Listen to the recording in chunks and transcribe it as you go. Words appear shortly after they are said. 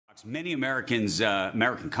Many American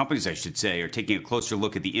companies, I should say, are taking a closer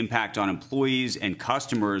look at the impact on employees and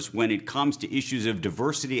customers when it comes to issues of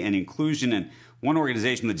diversity and inclusion. And one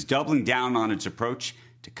organization that's doubling down on its approach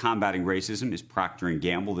to combating racism is Procter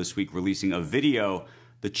Gamble, this week releasing a video,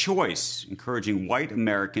 The Choice, encouraging white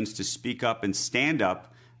Americans to speak up and stand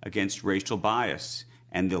up against racial bias.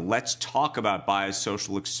 And the Let's Talk About Bias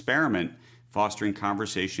social experiment, fostering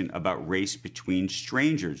conversation about race between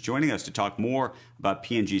strangers. Joining us to talk more about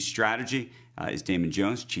P&G's strategy is Damon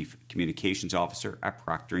Jones, Chief Communications Officer at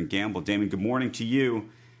Procter Gamble. Damon, good morning to you.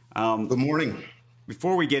 Good morning.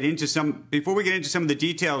 Before we get into some of the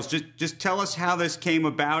details, just tell us how this came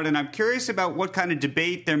about. And I'm curious about what kind of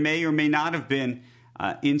debate there may or may not have been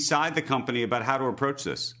inside the company about how to approach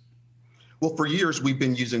this. Well, for years, we've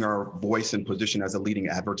been using our voice and position as a leading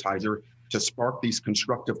advertiser to spark these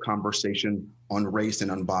constructive conversation on race and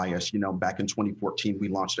on bias. You know, back in 2014, we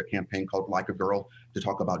launched a campaign called Like a Girl to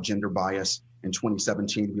talk about gender bias. In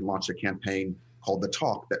 2017, we launched a campaign called The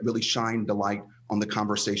Talk that really shined the light on the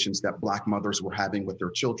conversations that Black mothers were having with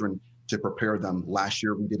their children to prepare them. Last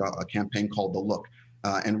year, we did a campaign called The Look.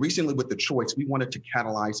 And recently with The Choice, we wanted to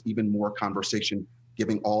catalyze even more conversation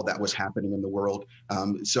given all that was happening in the world.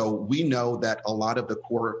 So we know that a lot of the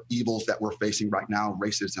core evils that we're facing right now,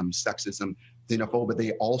 racism, sexism, xenophobia,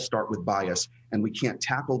 they all start with bias. And we can't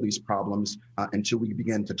tackle these problems until we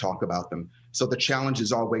begin to talk about them. So the challenge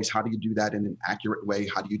is always, how do you do that in an accurate way?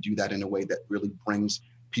 How do you do that in a way that really brings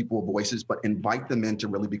people voices, but invite them in to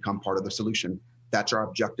really become part of the solution? That's our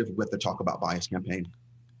objective with the Talk About Bias campaign.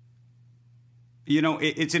 You know,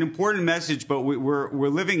 it's an important message, but we're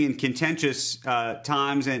living in contentious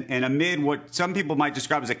times and amid what some people might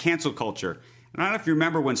describe as a cancel culture. And I don't know if you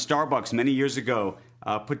remember when Starbucks many years ago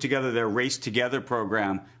put together their Race Together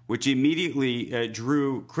program, which immediately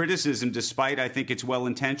drew criticism despite, I think, its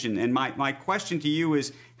well-intentioned. And my question to you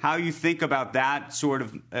is how you think about that sort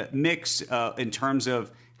of mix in terms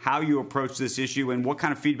of how you approach this issue and what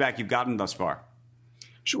kind of feedback you've gotten thus far.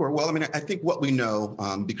 Sure. Well, I mean, I think what we know,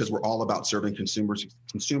 because we're all about serving consumers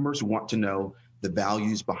want to know the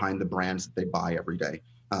values behind the brands that they buy every day.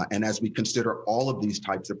 And as we consider all of these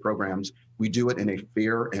types of programs, we do it in a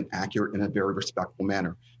fair and accurate and a very respectful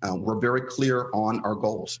manner. We're very clear on our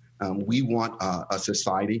goals. We want a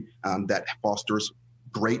society that fosters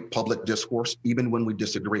great public discourse, even when we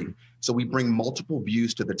disagree. So we bring multiple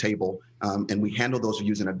views to the table, and we handle those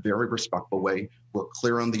views in a very respectful way. We're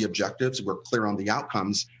clear on the objectives, we're clear on the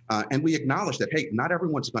outcomes, and we acknowledge that, hey, not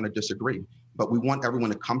everyone's going to disagree, but we want everyone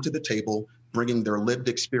to come to the table, bringing their lived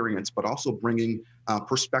experience, but also bringing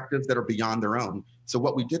perspectives that are beyond their own. So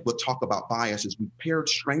what we did with Talk About Bias is we paired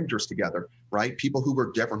strangers together, right? People who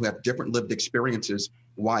were different, who have different lived experiences,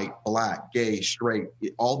 white, Black, gay, straight,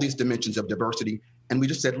 all these dimensions of diversity. And we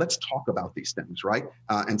just said, let's talk about these things, right?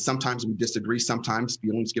 And sometimes we disagree, sometimes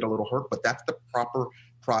feelings get a little hurt, but that's the proper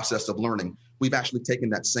process of learning. We've actually taken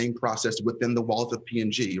that same process within the walls of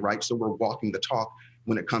P&G, right? So we're walking the talk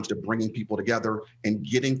when it comes to bringing people together and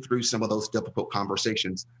getting through some of those difficult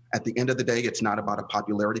conversations. At the end of the day, it's not about a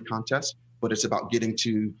popularity contest, but it's about getting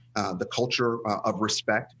to the culture of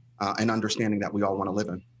respect and understanding that we all want to live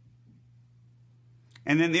in.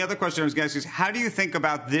 And then the other question I was going to ask is, how do you think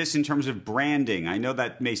about this in terms of branding? I know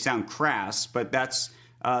that may sound crass, but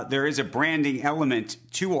there is a branding element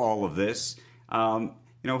to all of this. You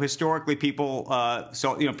know, historically, people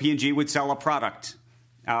P&G would sell a product.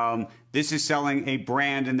 This is selling a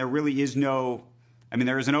brand, and there really is no, I mean,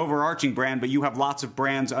 there is an overarching brand, but you have lots of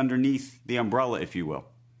brands underneath the umbrella, if you will.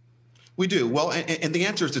 We do. Well, and the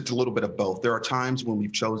answer is it's a little bit of both. There are times when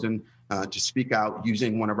we've chosen to speak out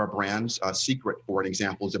using one of our brands. Secret, for an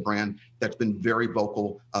example, is a brand that's been very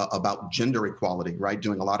vocal about gender equality, right?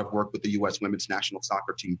 Doing a lot of work with the U.S. women's national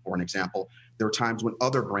soccer team, for an example. There are times when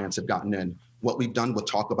other brands have gotten in. What we've done with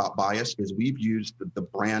Talk About Bias is we've used the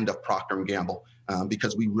brand of Procter Gamble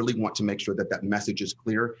because we really want to make sure that that message is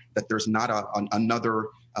clear, that there's not another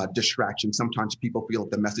distraction. Sometimes people feel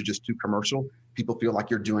that the message is too commercial. People feel like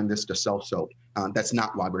you're doing this to sell soap. That's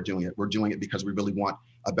not why we're doing it. We're doing it because we really want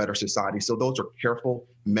a better society. So those are careful,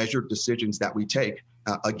 measured decisions that we take,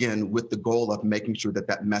 again, with the goal of making sure that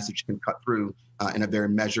that message can cut through in a very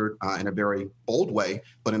measured, in a very bold way,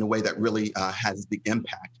 but in a way that really has the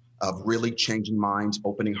impact of really changing minds,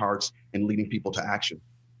 opening hearts, and leading people to action.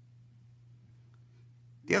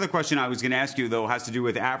 The other question I was going to ask you, though, has to do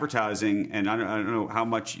with advertising. And I don't know how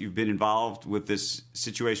much you've been involved with this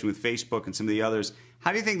situation with Facebook and some of the others.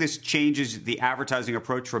 How do you think this changes the advertising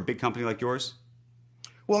approach for a big company like yours?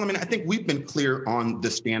 Well, I mean, I think we've been clear on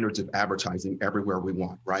the standards of advertising everywhere we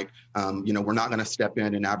want, right? We're not going to step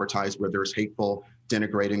in and advertise where there's hateful,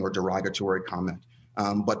 denigrating, or derogatory comment.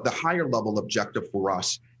 But the higher level objective for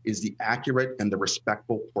us is the accurate and the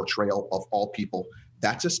respectful portrayal of all people.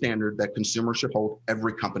 That's a standard that consumers should hold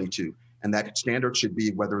every company to. And that standard should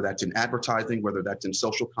be whether that's in advertising, whether that's in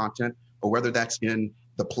social content, or whether that's in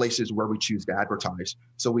the places where we choose to advertise.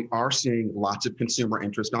 So we are seeing lots of consumer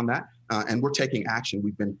interest on that, and we're taking action.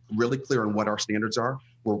 We've been really clear on what our standards are.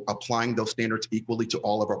 We're applying those standards equally to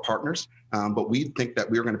all of our partners, but we think that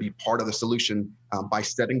we're going to be part of the solution by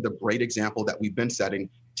setting the great example that we've been setting,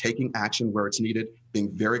 taking action where it's needed,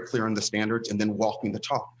 being very clear on the standards, and then walking the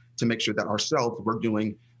talk to make sure that ourselves, we're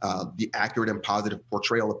doing the accurate and positive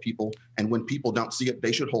portrayal of people. And when people don't see it,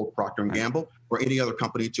 they should hold Procter Gamble or any other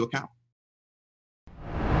company to account.